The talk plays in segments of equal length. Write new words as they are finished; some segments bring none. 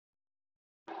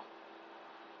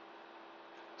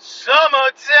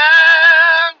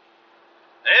Summertime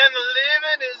and the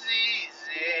living is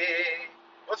easy.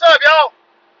 What's up, y'all?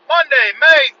 Monday,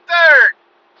 May 3rd,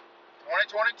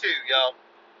 2022, y'all.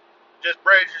 Just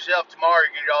brace yourself tomorrow.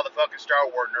 You can get all the fucking Star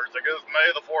Wars nerds. Like, it's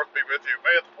May the 4th be with you.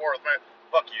 May the 4th, man.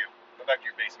 Fuck you. Go back to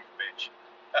your basement, bitch.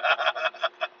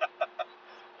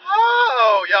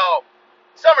 Oh, y'all.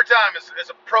 Summertime is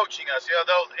approaching us. You know,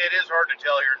 though it is hard to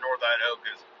tell here in North Idaho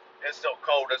because it's still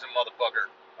cold as a motherfucker.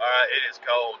 It is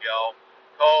cold, y'all.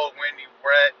 Cold, windy,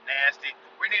 wet, nasty.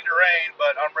 We need the rain,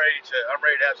 but I'm ready to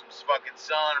have some fucking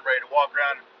sun. I'm ready to walk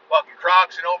around in fucking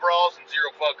Crocs and overalls and zero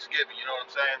fucks given. You know what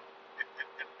I'm saying?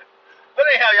 But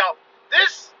anyhow, y'all,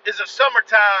 this is a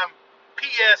summertime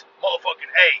PS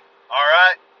motherfucking A. All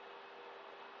right.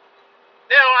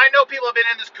 Now, I know people have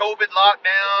been in this COVID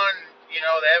lockdown, you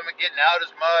know, they haven't been getting out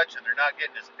as much, and they're not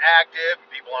getting as active, and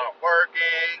people aren't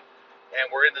working,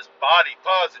 and we're in this body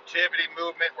positivity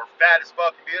movement, we're fat as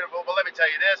fucking beautiful, but let me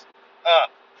tell you this,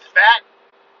 fat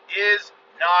is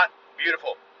not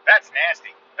beautiful. Fat's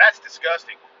nasty. Fat's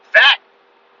disgusting. Fat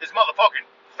is motherfucking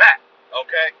fat,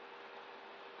 okay?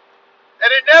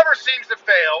 And it never seems to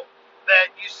fail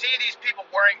that you see these people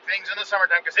wearing things in the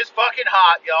summertime because it's fucking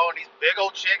hot, y'all, and these big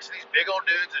old chicks and these big old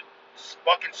dudes and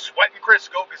fucking sweating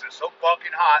Crisco because it's so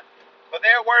fucking hot, but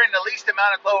they're wearing the least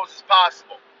amount of clothes as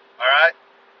possible, alright?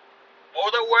 Or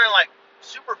they're wearing like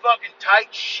super fucking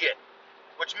tight shit,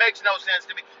 which makes no sense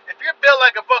to me. If you're built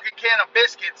like a fucking can of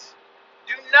biscuits,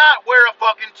 do not wear a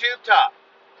fucking tube top,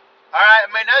 alright? I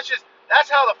mean, that's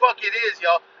how the fuck it is,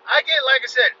 y'all. I get, like I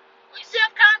said,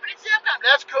 self-confident,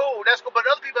 that's cool, but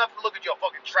other people have to look at your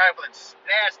fucking trifling,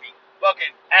 nasty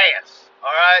fucking ass,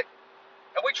 alright?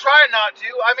 And we try not to.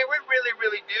 I mean, we really,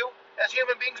 really do. As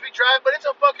human beings, we try, but it's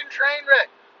a fucking train wreck.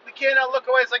 We cannot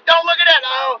look away. It's like, don't look at that.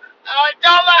 Oh, I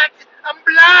don't like it. I'm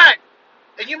blind.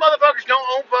 And you motherfuckers don't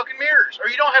own fucking mirrors,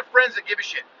 or you don't have friends that give a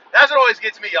shit. That's what always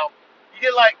gets me, y'all. You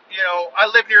get like, you know, I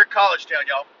live near a college town,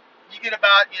 y'all. You get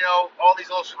about, you know, all these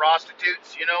little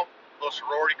prostitutes, you know, little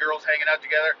sorority girls hanging out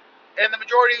together. And the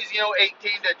majority is, you know, 18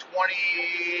 to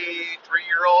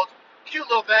 23-year-olds. Cute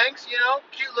little things, you know,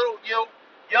 cute little, you know,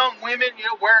 young women, you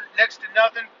know, wearing next to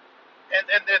nothing. And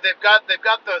they've got the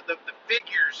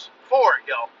figures for it,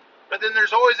 y'all. But then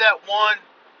there's always that one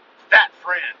fat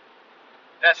friend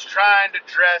that's trying to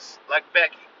dress like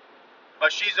Becky.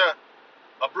 But she's a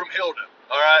Broomhilda,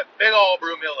 alright? Big old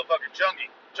Broomhilda, fucking chunky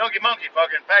monkey,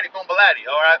 fucking fatty boombalatti,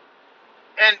 alright?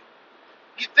 And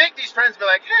you'd think these friends would be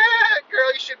like, hey,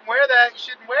 girl, you shouldn't wear that,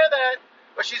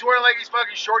 But she's wearing like these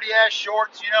fucking shorty ass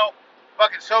shorts, you know,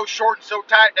 fucking so short and so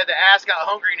tight that the ass got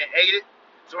hungry and it ate it.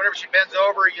 So whenever she bends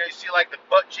over, you know, you see like the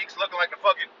butt cheeks looking like a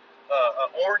fucking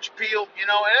orange peel, you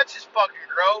know, and that's just fucking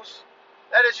gross.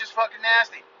 That is just fucking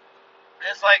nasty. And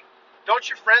it's like, don't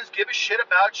your friends give a shit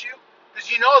about you?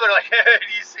 Because you know they're like, hey,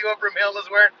 do you see what Broomhilda's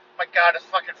wearing? My God, this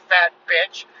fucking fat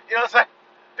bitch. You know, it's like,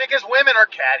 because women are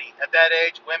catty at that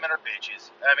age. Women are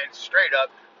bitches. I mean, straight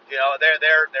up. You know,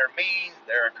 they're mean,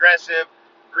 they're aggressive,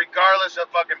 regardless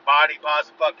of fucking body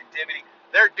positivity.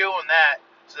 They're doing that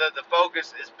so that the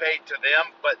focus is paid to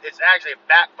them, but it's actually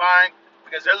backfiring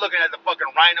because they're looking at the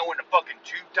fucking rhino in the fucking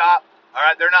tube top. All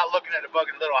right, they're not looking at the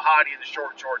fucking little hottie in the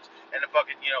short shorts and the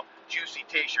fucking, you know, juicy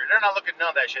t-shirt. They're not looking at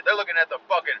none of that shit. They're looking at the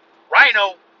fucking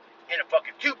rhino in a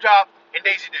fucking tube top and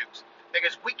Daisy Dukes.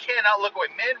 Because we cannot look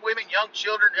away. Men, women, young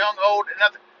children, young, old, and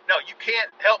nothing. No, you can't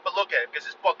help but look at it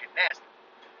because it's fucking nasty.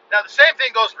 Now, the same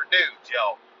thing goes for dudes,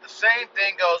 y'all. The same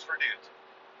thing goes for dudes.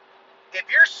 If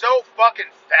you're so fucking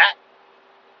fat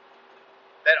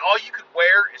that all you could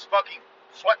wear is fucking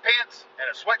sweatpants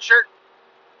and a sweatshirt,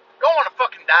 go on a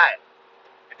fucking diet.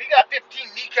 If you got 15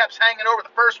 kneecaps hanging over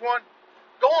the first one,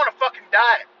 go on a fucking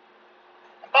diet.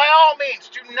 And by all means,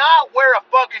 do not wear a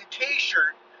fucking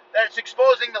t-shirt that's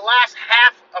exposing the last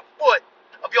half a foot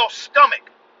of your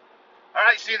stomach.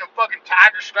 Alright, seeing them fucking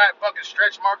tiger stripe fucking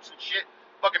stretch marks and shit,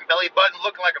 fucking belly button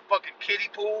looking like a fucking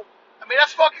kiddie pool. I mean,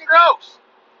 that's fucking gross.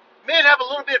 Men, have a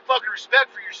little bit of fucking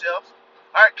respect for yourselves.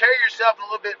 Alright, carry yourself in a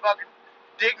little bit of fucking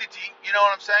dignity, you know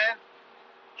what I'm saying?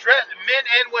 Dress, men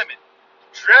and women,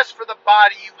 dress for the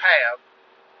body you have,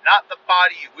 not the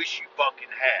body you wish you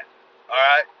fucking had.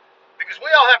 Alright? Because we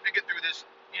all have to get through this,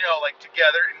 you know, like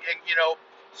together and you know,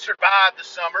 survive the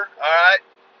summer, alright?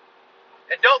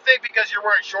 And don't think because you're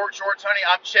wearing short shorts, honey,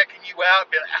 I'm checking you out.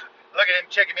 Be like, look at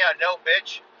him checking me out. No,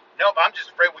 bitch. Nope, I'm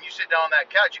just afraid when you sit down on that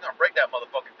couch, you're going to break that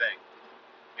motherfucking thing.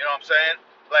 You know what I'm saying?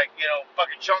 Like, you know,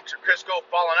 fucking chunks of Crisco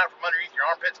falling out from underneath your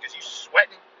armpits because you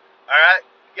sweating, alright?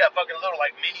 You got fucking little,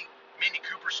 like, Mini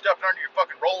Cooper stuffing under your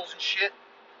fucking rolls and shit.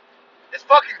 It's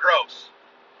fucking gross.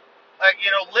 Like,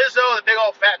 you know, Lizzo, the big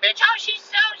old fat bitch, oh, she's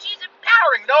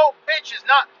empowering. No, bitch is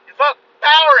not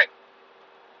powering.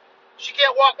 She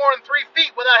can't walk more than 3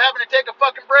 feet without having to take a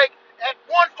fucking break at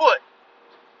 1 foot.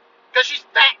 Because she's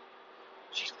fat.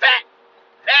 She's fat,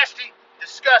 nasty,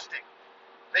 disgusting.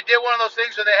 They did one of those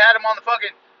things where they had them on the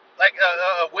fucking, like,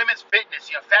 women's fitness.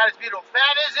 You know, fat is beautiful.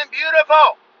 Fat isn't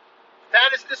beautiful.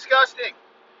 Fat is disgusting.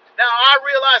 Now, I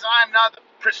realize I'm not the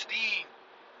pristine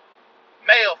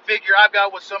male figure. I've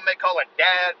got what some may call a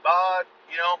dad bod,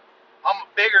 you know. I'm a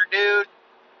bigger dude,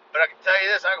 but I can tell you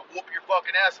this, I can whoop your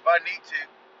fucking ass if I need to.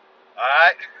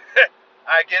 Alright?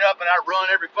 I get up and I run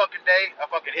every fucking day. I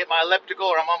fucking hit my elliptical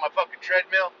or I'm on my fucking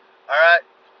treadmill. Alright?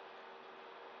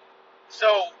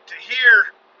 So, to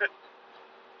hear,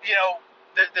 you know,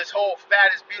 this whole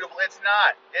fat is beautiful, it's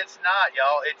not. It's not,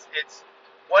 y'all. It's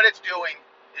what it's doing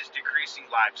is decreasing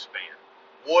lifespan.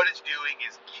 What it's doing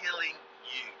is killing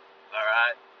you.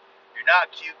 Alright? You're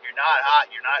not cute, you're not hot,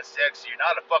 you're not sexy, you're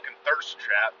not a fucking thirst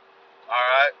trap.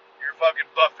 Alright? You're a fucking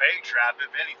buffet trap,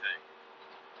 if anything.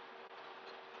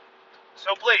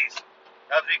 So please,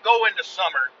 as we go into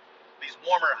summer, these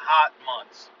warmer, hot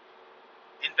months,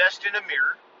 invest in a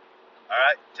mirror.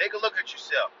 Alright? Take a look at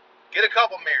yourself. Get a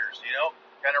couple mirrors, you know?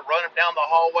 Kind of run them down the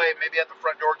hallway, maybe at the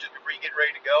front door just before you get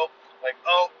ready to go. Like,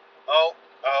 oh.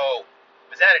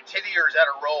 Is that a titty or is that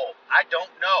a roll? I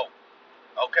don't know.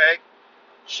 Okay?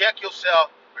 Check yourself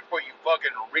before you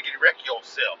fucking rickety wreck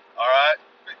yourself. Alright?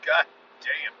 God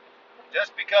damn.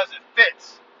 Just because it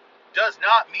fits does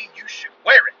not mean you should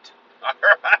wear it.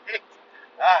 Alright?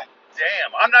 Ah,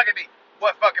 damn. I'm not gonna be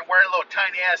fucking wearing little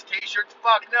tiny ass t-shirts.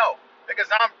 Fuck no.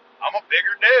 Because I'm a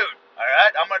bigger dude.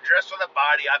 Alright? I'm gonna dress for the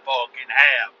body I fucking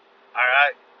have.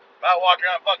 Alright? If I walk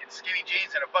around fucking skinny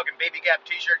jeans and a fucking Baby Gap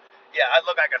t-shirt, yeah, I'd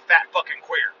look like a fat fucking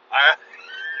queer. Alright?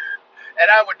 And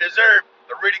I would deserve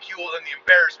the ridicule and the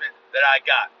embarrassment that I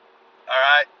got.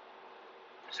 Alright?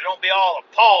 So don't be all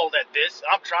appalled at this.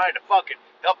 I'm trying to fucking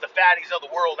help the fatties of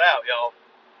the world out, y'all.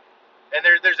 And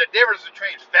there's a difference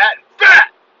between fat and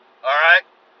fat. Alright?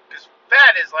 Because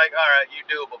fat is like, alright, you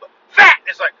doable. But fat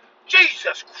is like,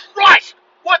 Jesus Christ!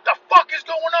 What the fuck is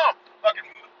going on? Fucking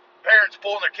parents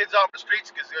pulling their kids off the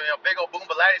streets because, you know, big old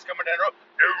boombalatties coming down the road.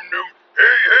 No.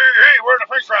 Hey, where the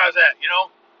french fries at? You know?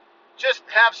 Just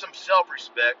have some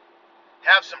self-respect.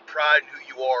 Have some pride in who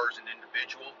you are as an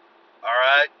individual.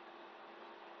 Alright?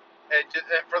 And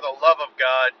for the love of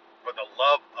God,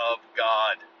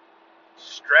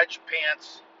 stretch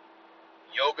pants,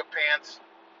 yoga pants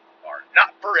are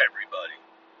not for everybody.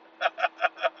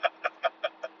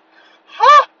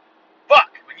 Huh?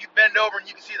 Fuck! When you bend over and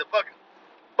you can see the fucking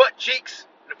butt cheeks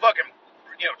and the fucking,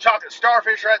 you know, chocolate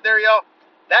starfish right there, y'all.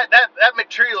 That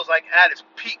material is like at its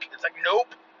peak. It's like,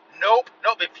 nope.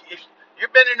 If you're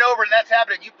bending over and that's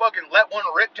happening, you fucking let one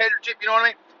rip, tater chip, you know what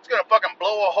I mean? It's gonna fucking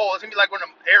blow a hole. It's gonna be like one of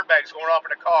them airbags going off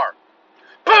in a car.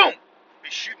 Boom! Be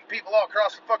shooting people all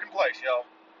across the fucking place, y'all.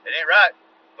 It ain't right.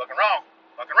 Fucking wrong.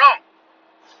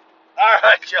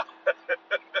 Alright, y'all.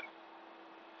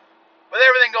 With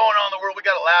everything going on in the world, we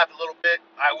gotta laugh a little bit.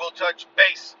 I will touch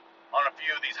base on a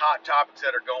few of these hot topics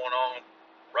that are going on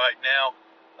right now.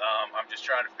 I'm just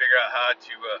trying to figure out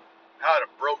how to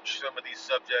broach some of these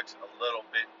subjects a little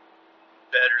bit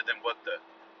better than what the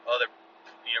other,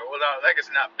 you know, well, I guess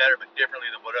not better, but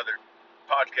differently than what other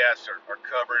podcasts are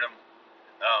covering them.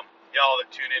 Y'all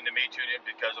that tune in to me tune in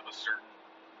because of a certain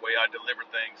way I deliver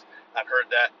things. I've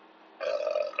heard that.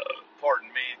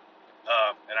 Pardon me.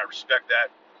 And I respect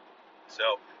that.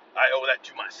 So I owe that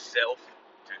to myself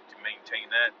to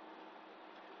maintain that.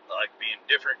 I like being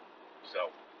different.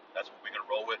 So that's what we're going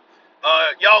to roll with.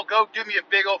 Y'all go do me a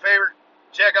big old favor.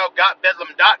 Check out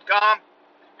GotBedlam.com.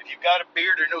 If you've got a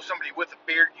beard or know somebody with a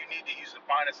beard, you need to use the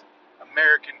finest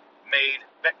American-made,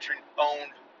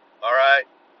 veteran-owned, alright,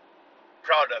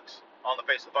 products on the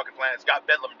face of the fucking planet. It's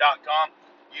GotBedlam.com.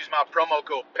 Use my promo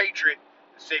code PATRIOT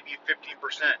to save you 15%.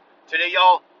 Today,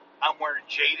 y'all, I'm wearing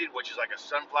Jaded, which is like a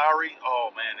sunflowery. Oh,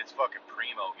 man, it's fucking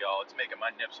primo, y'all. It's making my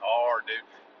nips hard, dude.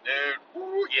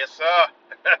 Woo, yes, sir.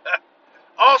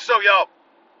 Also, y'all,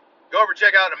 go over and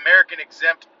check out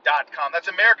AmericanExempt.com. That's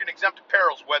American Exempt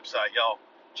Apparel's website, y'all.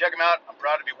 Check them out. I'm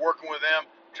proud to be working with them.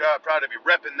 Proud to be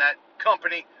repping that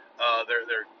company.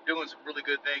 They're doing some really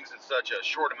good things in such a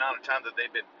short amount of time that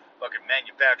they've been fucking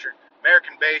manufactured.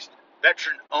 American-based,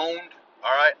 veteran-owned,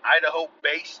 all right,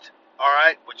 Idaho-based, all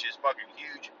right, which is fucking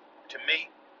huge to me,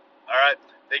 all right.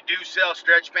 They do sell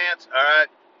stretch pants, all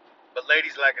right, but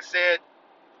ladies, like I said,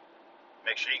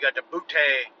 make sure you got the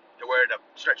booty to wear the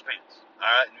stretch pants,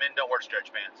 all right. And men don't wear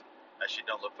stretch pants. That shit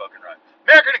don't look fucking right.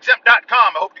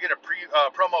 AmericanExempt.com. I hope to get a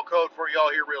promo code for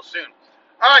y'all here real soon.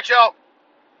 All right, y'all.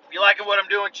 If you liking what I'm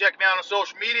doing, check me out on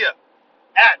social media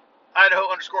at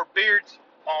Idaho_Beards.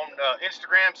 on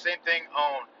Instagram, same thing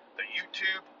on the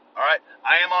YouTube. All right,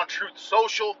 I am on Truth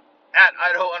Social at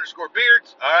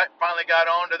Idaho_Beards. All right, finally got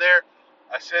onto there.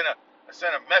 I sent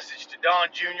a message to Don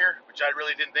Jr., which I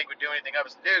really didn't think would do anything. I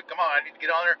was, dude, come on, I need to get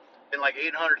on there. Been like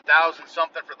 800,000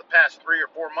 something for the past 3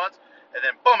 or 4 months, and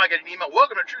then boom, I get an email.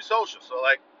 Welcome to Truth Social. So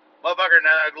like, motherfucker,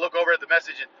 now I look over at the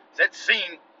message and it said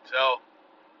seen. So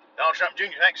Donald Trump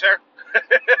Jr., thanks, sir.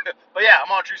 But yeah,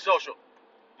 I'm on Truth Social.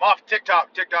 I'm off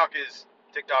TikTok.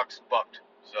 TikTok's fucked.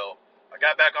 So I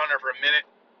got back on there for a minute,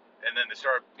 and then they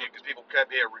started, because people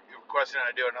kept requesting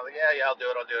I do it, and I was like, yeah, I'll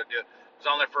do it. I was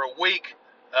on there for a week,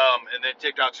 and then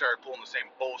TikTok started pulling the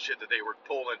same bullshit that they were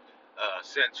pulling,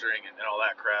 censoring and all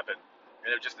that crap, and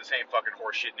it was just the same fucking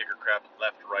horseshit nigger crap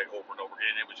left, right, over and over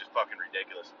again, and it was just fucking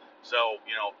ridiculous. So,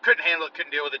 couldn't handle it,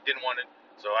 couldn't deal with it, didn't want it,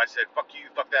 so I said, fuck you,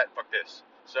 fuck that, fuck this.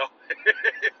 So,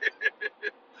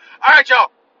 alright,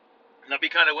 y'all. Now be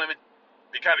kind to women,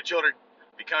 be kind to children,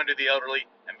 be kind to the elderly,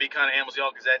 and be kind to animals,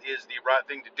 y'all, because that is the right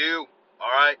thing to do.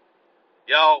 All right,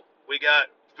 y'all. We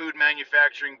got food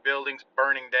manufacturing buildings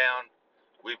burning down.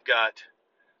 We've got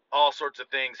all sorts of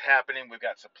things happening. We've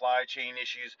got supply chain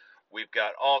issues. We've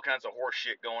got all kinds of horse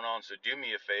shit going on. So do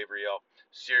me a favor, y'all.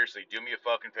 Seriously, do me a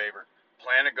fucking favor.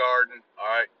 Plant a garden. All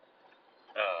right.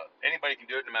 Anybody can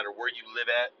do it, no matter where you live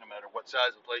at, no matter what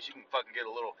size of place. You can fucking get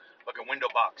a little fucking window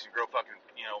box and grow fucking,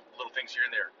 little things here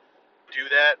and there. Do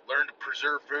that. Learn to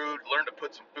preserve food. Learn to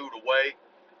put some food away.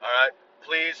 All right.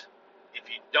 Please, if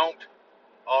you don't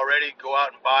already, go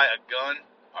out and buy a gun.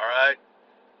 All right.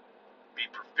 Be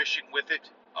proficient with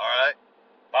it. All right.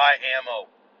 Buy ammo.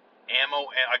 And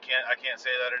I can't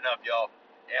say that enough, y'all.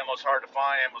 Ammo's hard to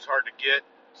find. Ammo's hard to get.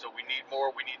 So we need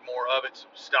more. We need more of it. So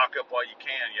stock up while you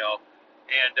can, y'all.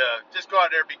 And just go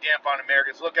out there and be damn fine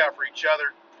Americans. Look out for each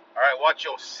other. All right. Watch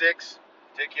your six.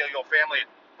 Take care of your family.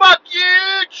 Fuck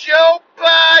you, Joe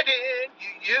Biden.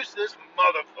 You useless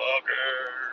motherfucker.